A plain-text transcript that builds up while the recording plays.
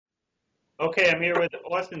Okay, I'm here with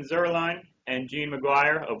Austin Zerline and Gene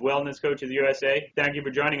McGuire of Wellness Coaches USA. Thank you for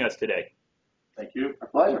joining us today. Thank you. My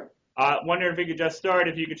pleasure. Wondering if you could just start,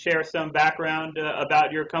 if you could share some background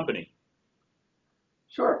about your company.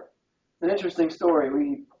 Sure. It's an interesting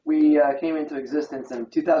story. We came into existence in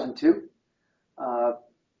 2002.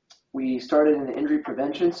 We started in the injury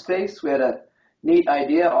prevention space. We had a neat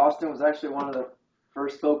idea. Austin was actually one of the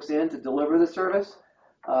first folks in to deliver the service.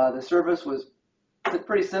 The service was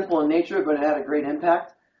pretty simple in nature, but it had a great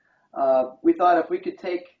impact. We thought if we could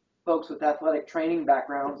take folks with athletic training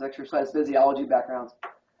backgrounds, exercise physiology backgrounds,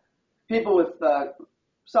 people with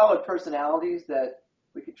solid personalities that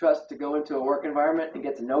we could trust to go into a work environment and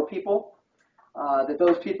get to know people, that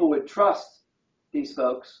those people would trust these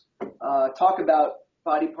folks, talk about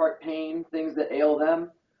body part pain, things that ail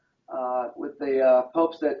them, with the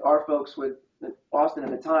hopes that our folks would, Austin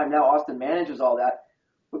at the time, now Austin manages all that,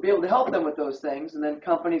 would be able to help them with those things, and then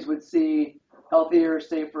companies would see healthier,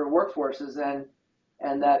 safer workforces,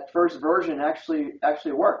 and that first version actually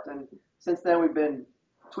worked. And since then, we've been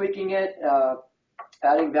tweaking it,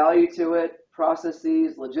 adding value to it,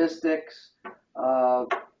 processes, logistics,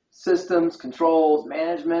 systems, controls,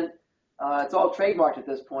 management. It's all trademarked at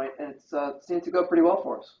this point, and it's seemed to go pretty well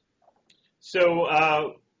for us.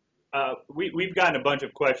 So we've gotten a bunch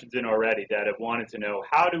of questions in already that have wanted to know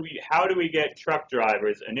how do we get truck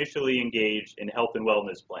drivers initially engaged in health and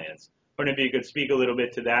wellness plans? I wonder if you could speak a little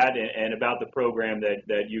bit to that and about the program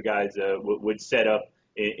that you guys would set up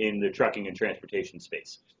in the trucking and transportation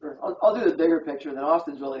space. Sure. I'll do the bigger picture. Then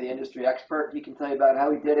Austin's really the industry expert. He can tell you about how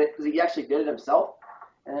he did it, because he actually did it himself,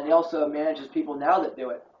 and then he also manages people now that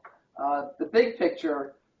do it. The big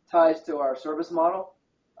picture ties to our service model.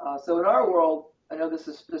 So in our world, I know this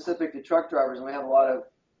is specific to truck drivers, and we have a lot of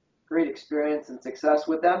great experience and success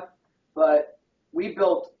with them, but we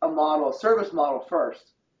built a service model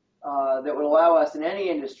first, that would allow us in any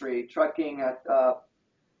industry, trucking,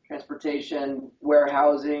 transportation,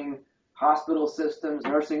 warehousing, hospital systems,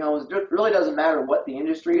 nursing homes. It really doesn't matter what the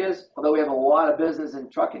industry is, although we have a lot of business in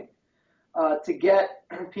trucking, to get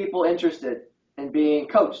people interested in being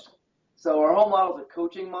coached. So our whole model is a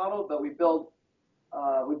coaching model, but we built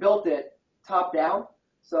it top down.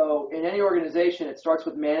 So in any organization, it starts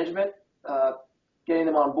with management, getting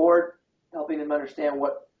them on board, helping them understand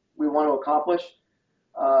what we want to accomplish,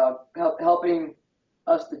 helping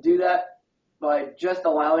us to do that by just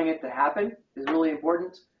allowing it to happen is really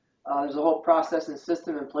important. There's a whole process and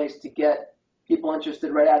system in place to get people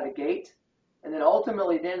interested right out of the gate. And then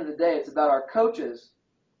ultimately, at the end of the day, it's about our coaches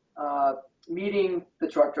meeting the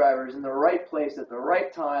truck drivers in the right place at the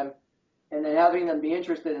right time, and then having them be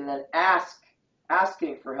interested and then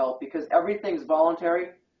asking for help, because everything's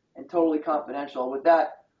voluntary and totally confidential. With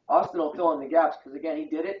that, Austin will fill in the gaps, because again, he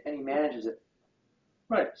did it and he manages it.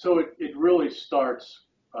 Right. So it really starts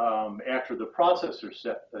after the process is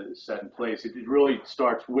set in place. It really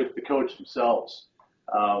starts with the coach themselves.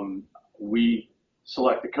 We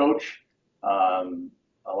select the coach.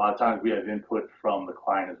 A lot of times we have input from the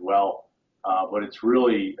client as well. But it's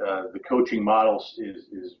really the coaching models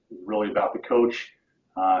is really about the coach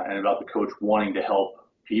and about the coach wanting to help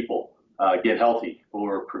people get healthy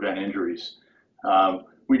or prevent injuries.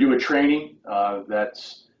 We do a training that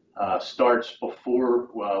starts before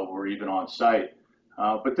we're even on site.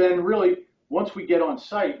 But then really, once we get on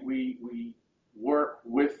site, we work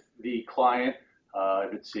with the client,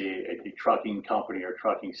 if it's a trucking company or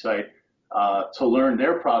trucking site, to learn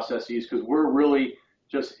their processes, because we're really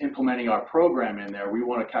just implementing our program in there. We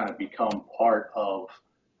want to kind of become part of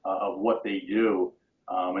what they do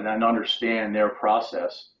and then understand their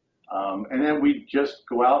process. And then we just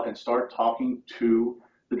go out and start talking to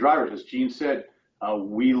the drivers. As Gene said,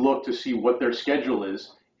 we look to see what their schedule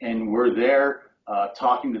is, and we're there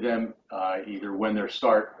talking to them either when their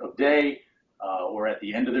start of day or at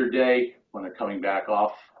the end of their day when they're coming back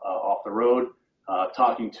off the road,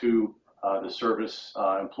 talking to the service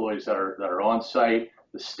employees that are on site,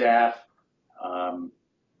 the staff,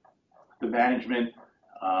 the management,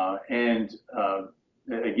 and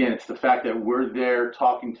again, it's the fact that we're there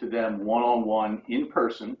talking to them one-on-one in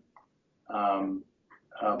person,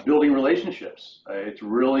 building relationships. It's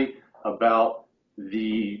really about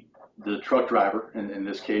the truck driver, in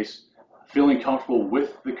this case, feeling comfortable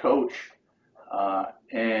with the coach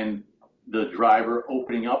and the driver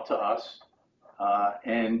opening up to us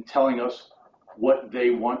and telling us what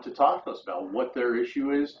they want to talk to us about, what their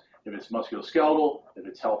issue is, if it's musculoskeletal, if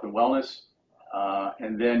it's health and wellness,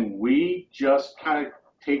 and then we just kind of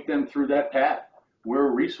take them through that path. We're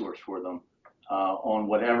a resource for them on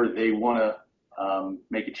whatever they want to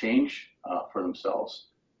make a change for themselves.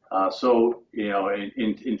 So,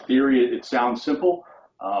 in theory, it sounds simple,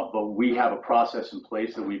 but we have a process in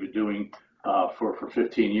place that we've been doing for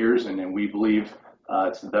 15 years, and we believe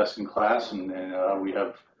it's the best in class, and we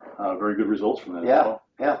have very good results from that. Yeah, as well.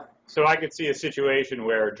 yeah. So I could see a situation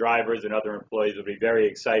where drivers and other employees would be very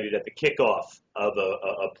excited at the kickoff of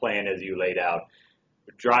a plan as you laid out.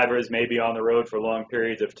 Drivers may be on the road for long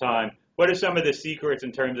periods of time. What are some of the secrets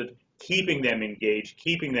in terms of keeping them engaged,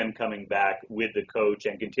 keeping them coming back with the coach,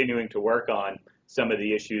 and continuing to work on some of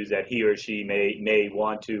the issues that he or she may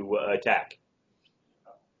want to attack?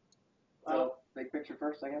 Big picture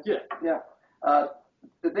first, I guess? Yeah. Yeah.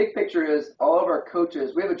 The big picture is all of our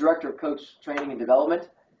coaches, we have a director of coach training and development,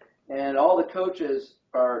 and all the coaches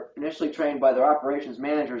are initially trained by their operations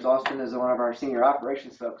managers. Austin is one of our senior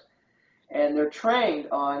operations folks. And they're trained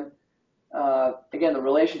on, again, the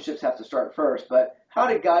relationships have to start first, but how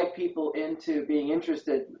to guide people into being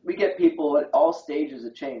interested. We get people at all stages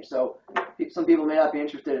of change. So some people may not be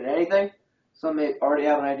interested in anything. Some may already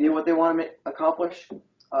have an idea what they want to accomplish.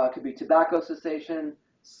 It could be tobacco cessation,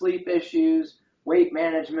 sleep issues, weight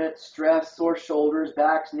management, stress, sore shoulders,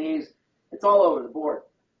 backs, knees. It's all over the board.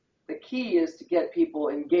 The key is to get people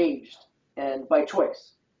engaged and by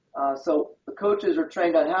choice. So the coaches are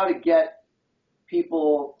trained on how to get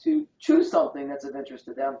people to choose something that's of interest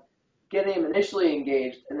to them, getting them initially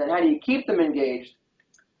engaged, and then how do you keep them engaged?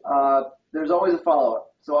 There's always a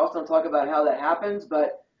follow-up. So Austin will talk about how that happens,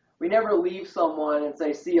 but we never leave someone and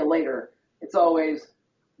say, see you later. It's always,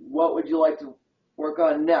 what would you like to work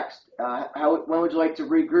on next? When would you like to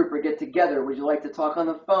regroup or get together? Would you like to talk on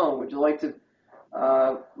the phone? Would you like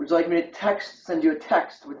me to send you a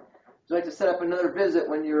text? Would you like to set up another visit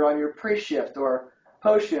when you're on your pre-shift or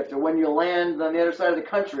post-shift, or when you land on the other side of the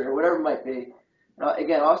country, or whatever it might be?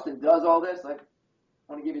 Again, Austin does all this. I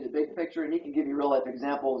want to give you the big picture, and he can give you real-life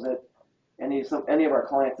examples at any of our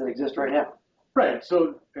clients that exist right now. Right.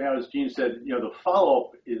 So, as Gene said, the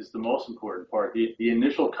follow-up is the most important part. The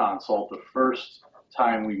initial consult, the first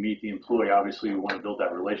time we meet the employee, obviously we want to build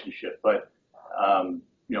that relationship, but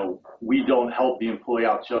we don't help the employee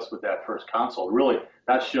out just with that first consult. Really,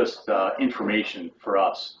 that's just information for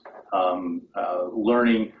us,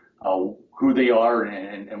 learning who they are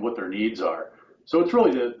and what their needs are. So it's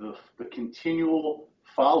really the continual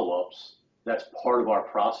follow-ups that's part of our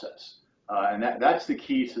process, and that's the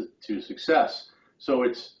key to success. So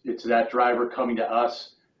it's that driver coming to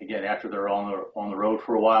us again after they're on the road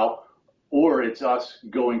for a while, or it's us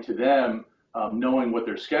going to them, knowing what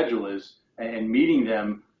their schedule is, and meeting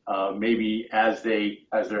them maybe as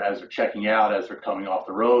they're checking out, as they're coming off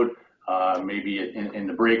the road, maybe in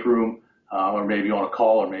the break room, or maybe on a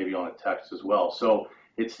call, or maybe on a text as well. So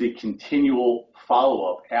it's the continual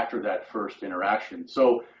follow-up after that first interaction.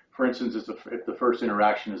 So, for instance, if the first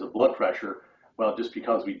interaction is a blood pressure, well, just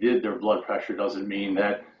because we did their blood pressure doesn't mean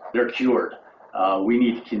that they're cured. We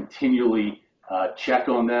need to continually check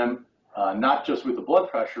on them, not just with the blood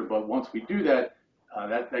pressure, but once we do that,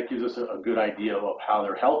 that gives us a good idea of how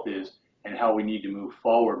their health is and how we need to move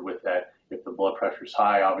forward with that. If the blood pressure is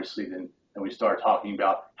high, obviously, then we start talking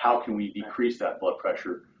about how can we decrease that blood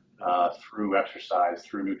pressure through exercise,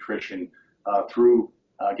 through nutrition, through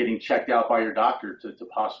getting checked out by your doctor to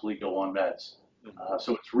possibly go on meds.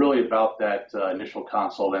 So it's really about that initial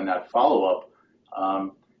consult and that follow-up.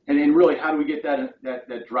 And then really, how do we get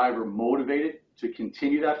that driver motivated to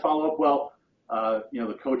continue that follow-up? Well,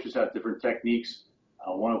 the coaches have different techniques.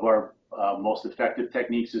 One of our most effective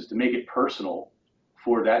techniques is to make it personal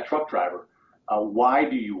for that truck driver. Why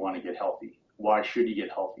do you want to get healthy? Why should you get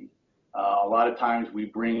healthy? A lot of times we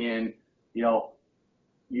bring in,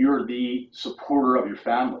 you're the supporter of your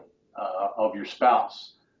family, of your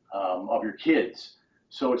spouse, of your kids.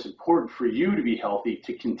 So it's important for you to be healthy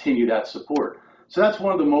to continue that support. So that's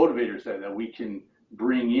one of the motivators that we can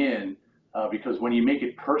bring in, because when you make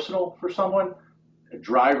it personal for someone, a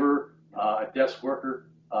driver, a desk worker,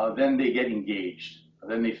 then they get engaged.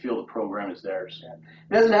 Then they feel the program is theirs. Yeah.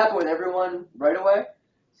 It doesn't happen with everyone right away.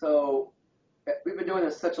 So we've been doing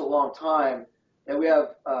this such a long time that we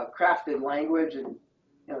have crafted language and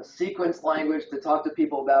sequence language to talk to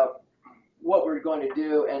people about what we're going to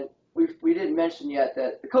do. And we didn't mention yet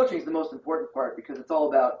that the coaching is the most important part, because it's all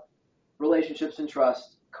about relationships and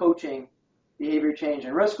trust, coaching, behavior change,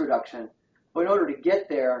 and risk reduction. But in order to get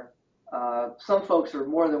there, some folks are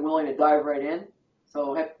more than willing to dive right in.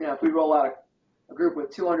 So if we roll out a group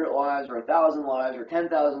with 200 lives or 1,000 lives or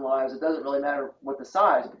 10,000 lives, it doesn't really matter what the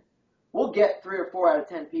size. We'll get 3 or 4 out of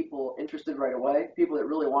 10 people interested right away, people that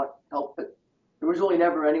really want help, but there was really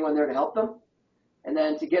never anyone there to help them. And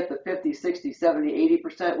then to get the 50, 60, 70,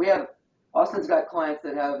 80%, Austin's got clients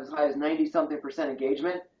that have as high as 90-something%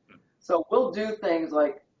 engagement. So we'll do things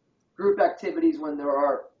like group activities when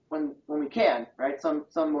we can, right? Some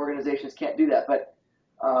organizations can't do that, but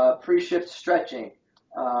pre-shift stretching,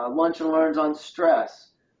 lunch and learns on stress,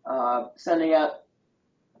 sending out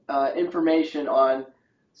information on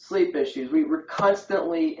sleep issues. We're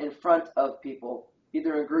constantly in front of people,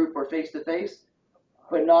 either in group or face-to-face,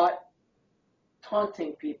 but not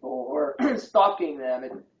taunting people or stalking them.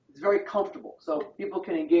 It's very comfortable. So people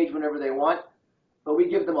can engage whenever they want, but we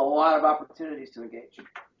give them a lot of opportunities to engage.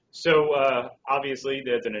 So obviously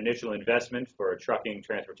there's an initial investment for trucking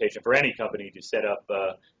transportation for any company to set up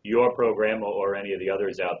your program or any of the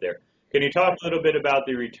others out there. Can you talk a little bit about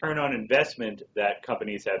the return on investment that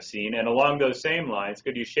companies have seen? And along those same lines,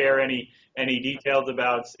 could you share any details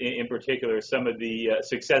about, in particular, some of the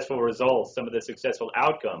successful results, some of the successful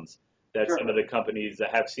outcomes that Sure. some of the companies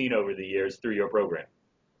have seen over the years through your program?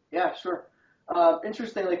 Yeah, sure.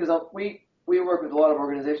 Interestingly, because we work with a lot of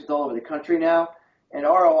organizations all over the country now, and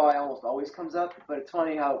ROI almost always comes up, but it's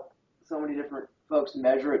funny how so many different folks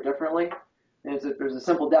measure it differently. And there's a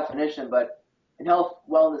simple definition, but in health,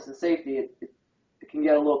 wellness, and safety, it can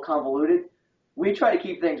get a little convoluted. We try to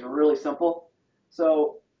keep things really simple.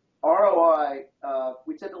 So ROI,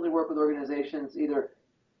 we typically work with organizations either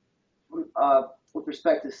with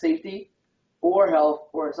respect to safety or health,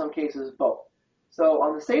 or in some cases, both. So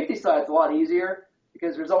on the safety side, it's a lot easier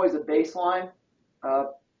because there's always a baseline.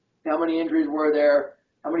 How many injuries were there?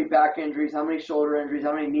 How many back injuries? How many shoulder injuries?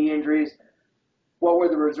 How many knee injuries? What were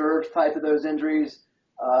the reserves tied to those injuries?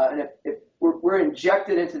 And if we're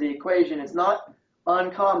injected into the equation, it's not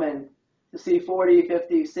uncommon to see 40,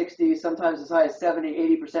 50, 60, sometimes as high as 70,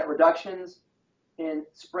 80% reductions in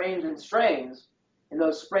sprains and strains. And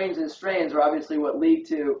those sprains and strains are obviously what lead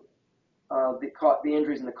to the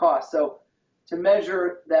injuries and the cost. So to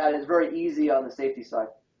measure that is very easy on the safety side.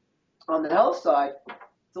 On the health side,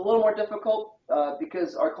 it's a little more difficult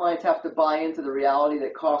because our clients have to buy into the reality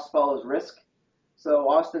that cost follows risk. So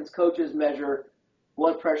Austin's coaches measure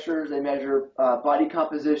blood pressures, they measure body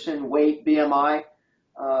composition, weight, BMI.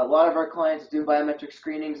 A lot of our clients do biometric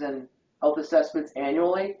screenings and health assessments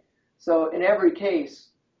annually. So in every case,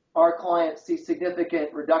 our clients see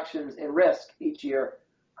significant reductions in risk each year.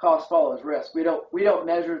 Cost follows risk. We don't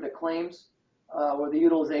measure the claims or the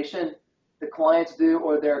utilization. The clients do,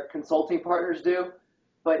 or their consulting partners do.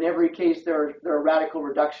 But in every case, there are radical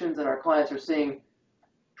reductions, and our clients are seeing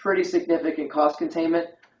pretty significant cost containment.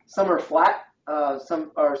 Some are flat.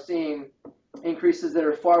 Some are seeing increases that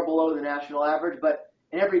are far below the national average. But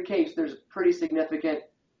in every case, there's pretty significant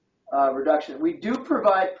reduction. We do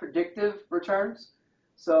provide predictive returns.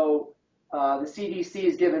 So the CDC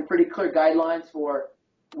has given pretty clear guidelines for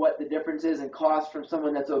what the difference is in cost from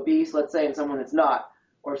someone that's obese, let's say, and someone that's not,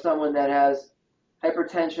 or someone that has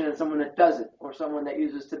hypertension and someone that doesn't, or someone that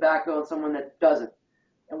uses tobacco and someone that doesn't.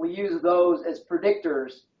 And we use those as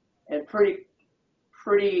predictors, and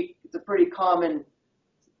it's a pretty common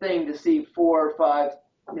thing to see 4 or 5,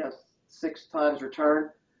 6 times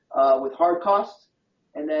return with hard costs.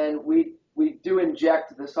 And then we do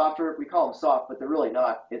inject the softer, we call them soft, but they're really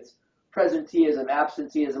not. It's presenteeism,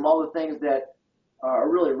 absenteeism, all the things that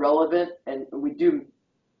are really relevant, and we do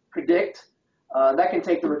predict. That can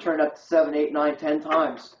take the return up to 7, 8, 9, 10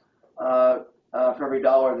 times for every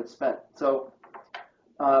dollar that's spent. So,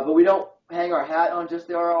 but we don't hang our hat on just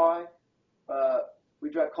the ROI. We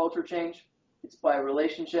drive culture change. It's by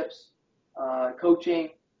relationships, coaching,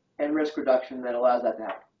 and risk reduction that allows that to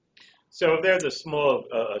happen. So if there's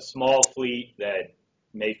a small fleet that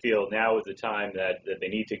may feel now is the time that they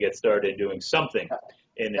need to get started doing something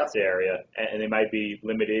in this area, and they might be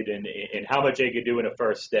limited in how much they could do in a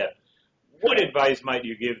first step, what advice might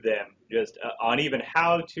you give them just on even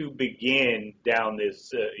how to begin down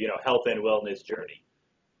this health and wellness journey?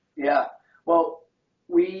 Yeah, well,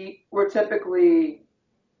 we're typically,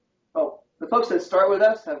 the folks that start with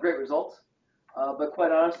us have great results, but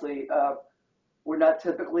quite honestly, we're not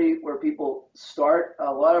typically where people start.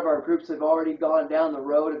 A lot of our groups have already gone down the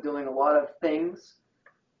road of doing a lot of things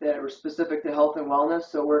that are specific to health and wellness.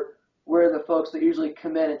 So we're the folks that usually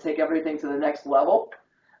come in and take everything to the next level.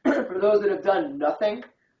 For those that have done nothing,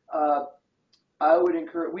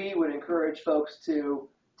 we would encourage folks to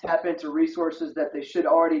tap into resources that they should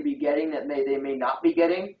already be getting that they may not be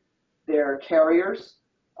getting. Their carriers,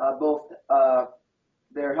 both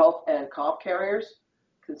their health and comp carriers,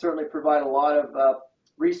 can certainly provide a lot of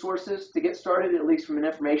resources to get started, at least from an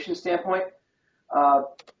information standpoint.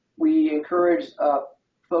 We encourage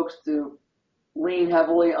folks to lean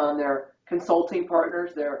heavily on their consulting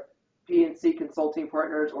partners, their P&C consulting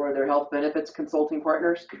partners, or their health benefits consulting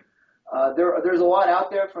partners. There's a lot out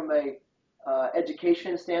there from a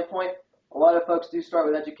education standpoint, a lot of folks do start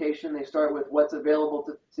with education. They start with what's available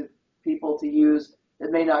to people to use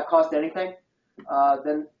that may not cost anything.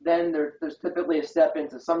 Then there's typically a step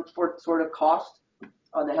into some sort of cost.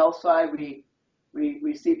 On the health side,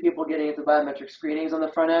 we see people getting into biometric screenings on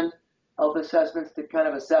the front end, health assessments to kind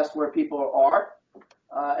of assess where people are,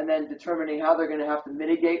 and then determining how they're going to have to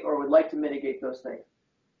mitigate or would like to mitigate those things.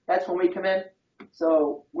 That's when we come in.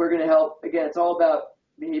 So we're going to help. Again, it's all about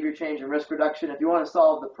behavior change and risk reduction. If you want to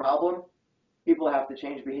solve the problem, people have to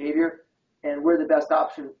change behavior, and we're the best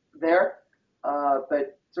option there.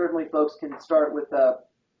 But certainly folks can start with a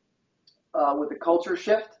culture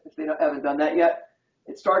shift if they haven't done that yet.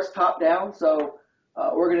 It starts top down, so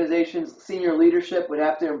organizations, senior leadership would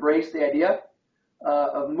have to embrace the idea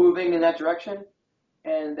of moving in that direction,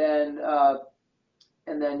 and then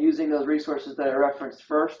using those resources that I referenced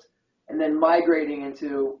first, and then migrating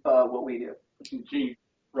into what we do. Gene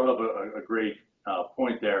brought up a great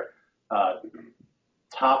point there.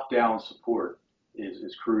 Top-down support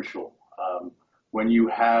is crucial. When you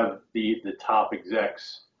have the top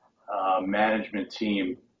execs, management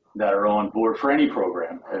team that are on board for any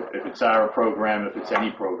program, if it's our program, if it's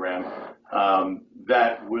any program,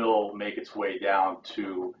 that will make its way down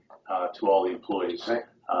to all the employees. Right.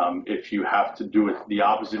 If you have to do it the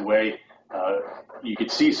opposite way, you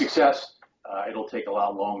could see success. It'll take a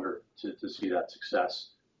lot longer to see that success.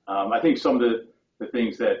 I think some of the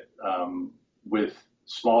things that with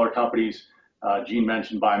smaller companies, Gene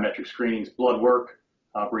mentioned biometric screenings, blood work,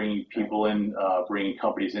 bringing people in, bringing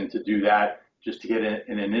companies in to do that, just to get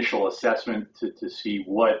an initial assessment to see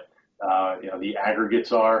what the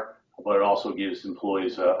aggregates are, but it also gives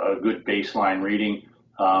employees a good baseline reading.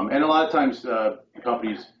 And a lot of times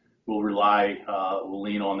companies will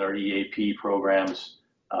lean on their EAP programs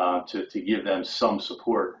to give them some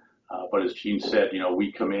support. But as Gene said,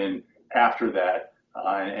 we come in after that,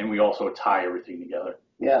 and we also tie everything together.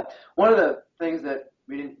 Yeah, one of the things that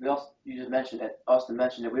you just mentioned it, Austin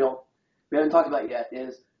mentioned it, we haven't talked about yet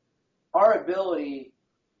is our ability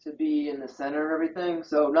to be in the center of everything.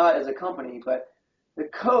 So not as a company, but the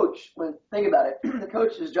coach, think about it, the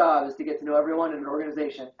coach's job is to get to know everyone in an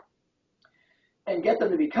organization and get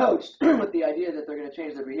them to be coached with the idea that they're going to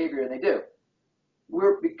change their behavior, and they do.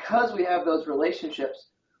 Because we have those relationships,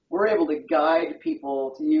 we're able to guide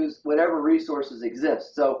people to use whatever resources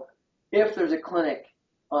exist. So if there's a clinic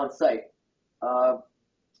on site,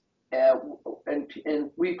 and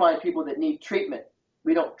we find people that need treatment,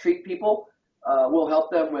 we don't treat people. We'll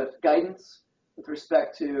help them with guidance with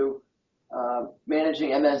respect to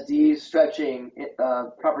managing MSDs, stretching,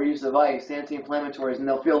 proper use of ice, anti-inflammatories, and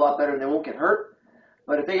they'll feel a lot better and they won't get hurt.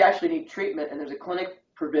 But if they actually need treatment and there's a clinic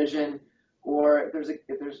provision, or if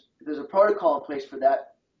there's a protocol in place for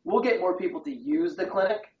that, we'll get more people to use the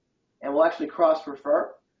clinic, and we'll actually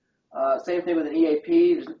cross-refer. Same thing with an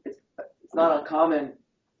EAP. It's not uncommon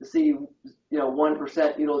to see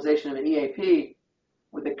 1% utilization of an EAP.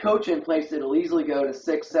 With a coach in place, it'll easily go to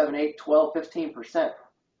 6, 7, 8, 12, 15%.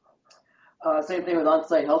 Same thing with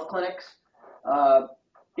on-site health clinics.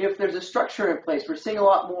 If there's a structure in place, we're seeing a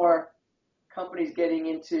lot more companies getting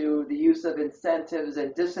into the use of incentives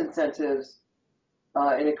and disincentives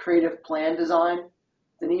in a creative plan design.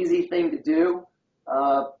 It's an easy thing to do,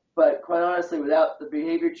 but quite honestly, without the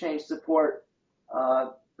behavior change support,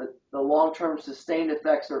 the long-term sustained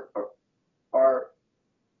effects are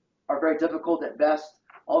very difficult at best.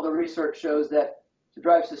 All the research shows that to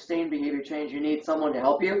drive sustained behavior change, you need someone to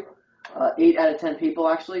help you. 8 out of 10 people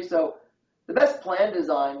actually. So the best plan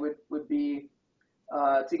design would be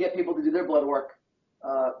to get people to do their blood work.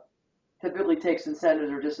 Typically takes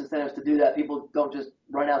incentives or disincentives to do that. People don't just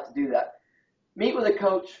run out to do that. Meet with a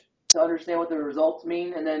coach to understand what the results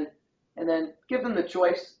mean, and then give them the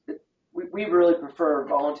choice. We really prefer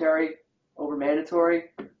voluntary over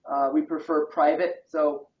mandatory. We prefer private.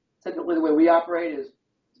 So typically the way we operate is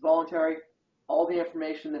voluntary. All the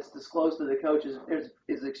information that's disclosed to the coach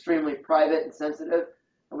is extremely private and sensitive,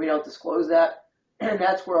 and we don't disclose that. And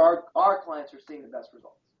that's where our clients are seeing the best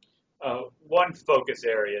results. One focus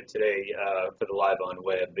area today for the Live on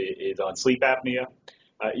Web is on sleep apnea.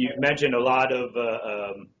 You've mentioned a lot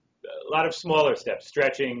of smaller steps,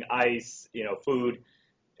 stretching, ice, food.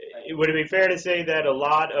 Would it be fair to say that a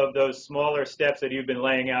lot of those smaller steps that you've been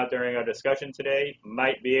laying out during our discussion today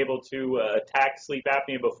might be able to attack sleep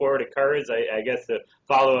apnea before it occurs? I guess the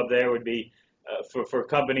follow-up there would be for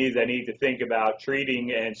companies that need to think about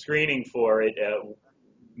treating and screening for it,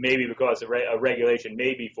 maybe because a regulation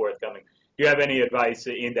may be forthcoming. Do you have any advice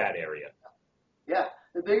in that area? Yeah,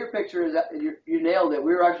 the bigger picture is that you nailed it.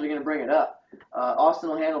 We were actually going to bring it up. Austin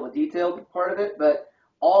will handle the detailed part of it, but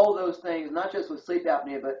all those things, not just with sleep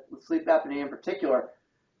apnea, but with sleep apnea in particular,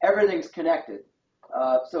 everything's connected.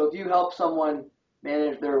 So if you help someone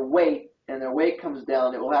manage their weight and their weight comes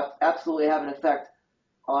down, it will absolutely have an effect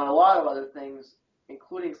on a lot of other things,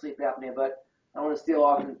 including sleep apnea. But I don't want to steal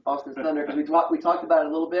Austin's thunder because we talked about it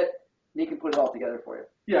a little bit, and he can put it all together for you.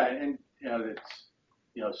 Yeah, and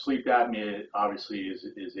sleep apnea obviously is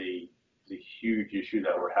a huge issue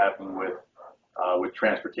that we're having with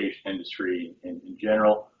transportation industry in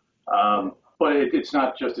general. But it's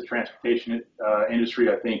not just the transportation industry.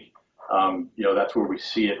 I think that's where we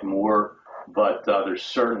see it more. But there's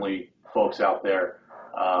certainly folks out there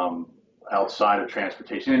outside of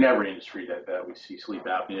transportation in every industry that we see sleep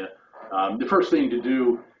apnea. The first thing to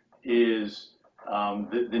do is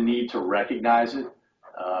the need to recognize it.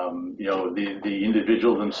 The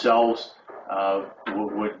individual themselves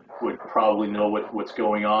would probably know what's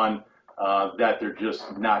going on, that they're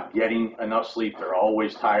just not getting enough sleep. They're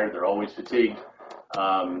always tired. They're always fatigued.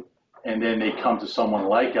 And then they come to someone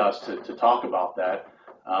like us to talk about that.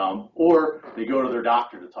 Or they go to their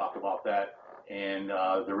doctor to talk about that, and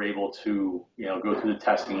they're able to go through the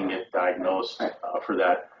testing and get diagnosed for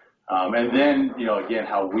that. And then, again,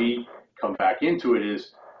 how we come back into it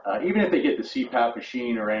is even if they get the CPAP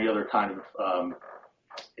machine or any other kind of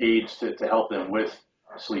aids to help them with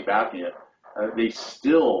sleep apnea, they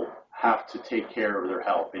still have to take care of their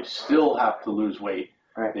health. They still have to lose weight.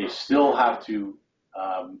 Right. They still have to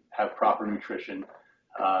have proper nutrition.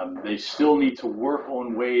 They still need to work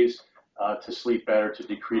on ways to sleep better, to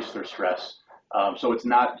decrease their stress. So it's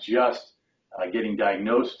not just getting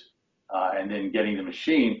diagnosed and then getting the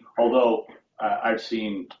machine, although I've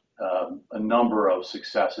seen a number of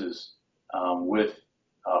successes with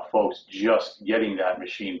folks just getting that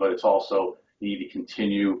machine, but it's also you need to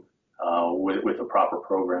continue with a proper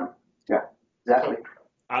program. Yeah, exactly.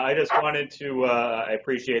 I just wanted to, I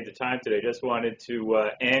appreciate the time today, just wanted to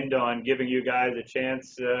end on giving you guys a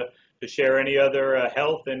chance to share any other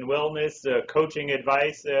health and wellness coaching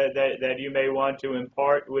advice that you may want to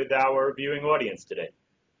impart with our viewing audience today.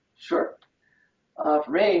 Sure.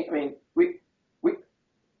 For me, I mean,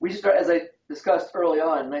 we start, as I discussed early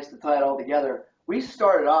on, nice to tie it all together, we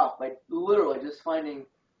started off by literally just finding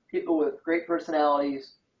people with great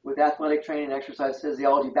personalities, with athletic training and exercise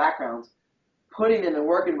physiology backgrounds, putting them in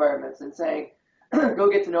work environments and saying, go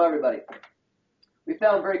get to know everybody. We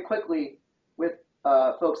found very quickly with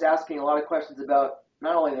folks asking a lot of questions about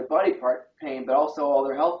not only their body part pain, but also all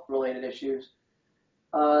their health-related issues,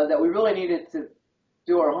 that we really needed to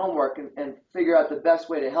do our homework and figure out the best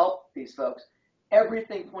way to help these folks.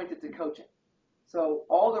 Everything pointed to coaching. So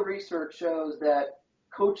all the research shows that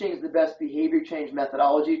coaching is the best behavior change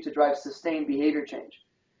methodology to drive sustained behavior change.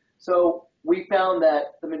 So we found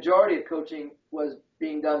that the majority of coaching was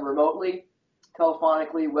being done remotely,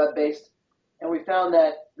 telephonically, web-based, and we found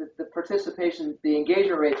that the participation, the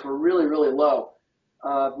engagement rates were really, really low,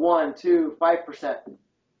 1, 2, 5%.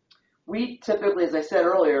 We typically, as I said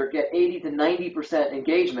earlier, get 80 to 90%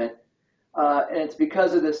 engagement, and it's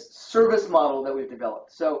because of this service model that we've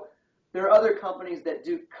developed. So there are other companies that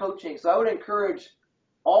do coaching, so I would encourage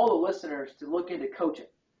all the listeners to look into coaching.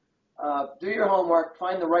 Do your homework,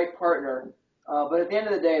 find the right partner, but at the end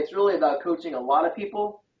of the day, it's really about coaching a lot of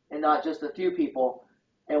people and not just a few people.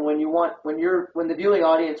 And when the viewing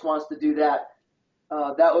audience wants to do that,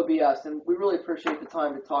 that would be us. And we really appreciate the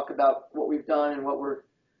time to talk about what we've done and what we're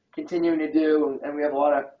continuing to do. And we have a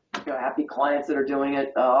lot of happy clients that are doing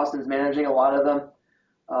it. Austin's managing a lot of them,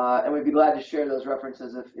 and we'd be glad to share those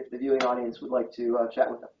references if the viewing audience would like to chat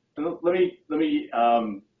with them. Let me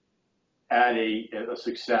add a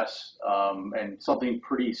success and something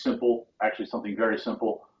pretty simple, actually something very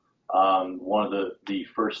simple. One of the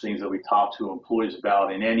first things that we talk to employees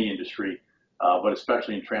about in any industry, but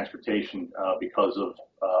especially in transportation because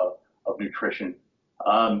of nutrition.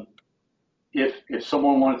 If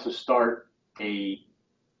someone wanted to start a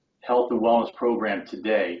health and wellness program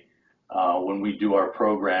today, when we do our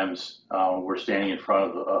programs, we're standing in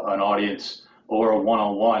front of an audience or a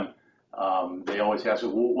one-on-one. They always ask,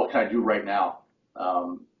 well, what can I do right now?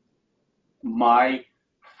 My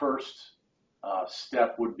first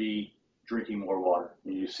step would be drinking more water.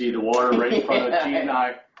 You see the water right in front of Gene and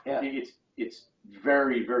I. Yeah. It's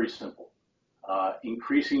very, very simple.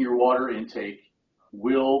 Increasing your water intake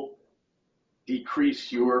will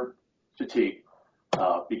decrease your fatigue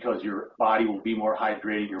because your body will be more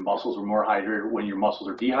hydrated, your muscles are more hydrated. When your muscles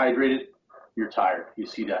are dehydrated, you're tired. You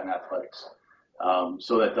see that in athletics.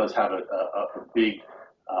 So that does have a big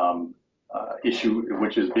issue,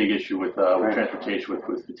 which is a big issue with transportation,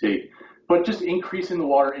 with fatigue. But just increasing the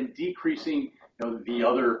water and decreasing the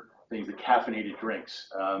other things, the caffeinated drinks.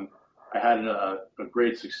 I had a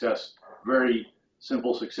great success, very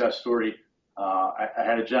simple success story. I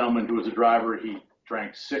had a gentleman who was a driver. He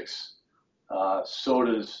drank 6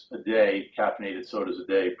 sodas a day, caffeinated sodas a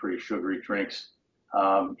day, pretty sugary drinks.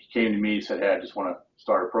 He came to me, he said, hey, I just want to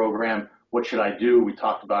start a program. What should I do? We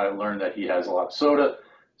talked about it, learned that he has a lot of soda.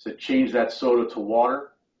 Said, change that soda to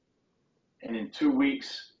water. And in 2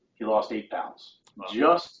 weeks, he lost 8 pounds. Wow.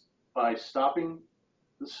 Just by stopping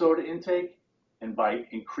the soda intake and by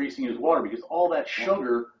increasing his water, because all that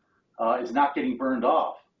sugar is not getting burned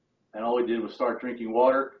off. And all he did was start drinking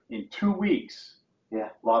water. In 2 weeks,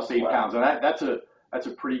 lost 8 pounds. And that's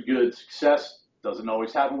a pretty good success. Doesn't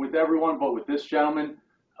always happen with everyone, but with this gentleman,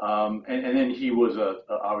 and then he was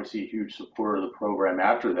obviously a huge supporter of the program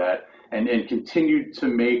after that, and continued to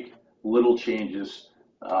make little changes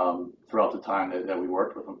throughout the time that we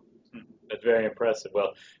worked with him. That's very impressive.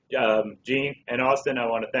 Well, Gene and Austin, I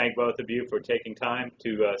want to thank both of you for taking time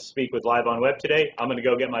to speak with Live on Web today. I'm going to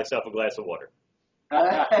go get myself a glass of water.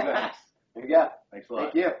 There you go. Thanks a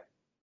lot. Thank you.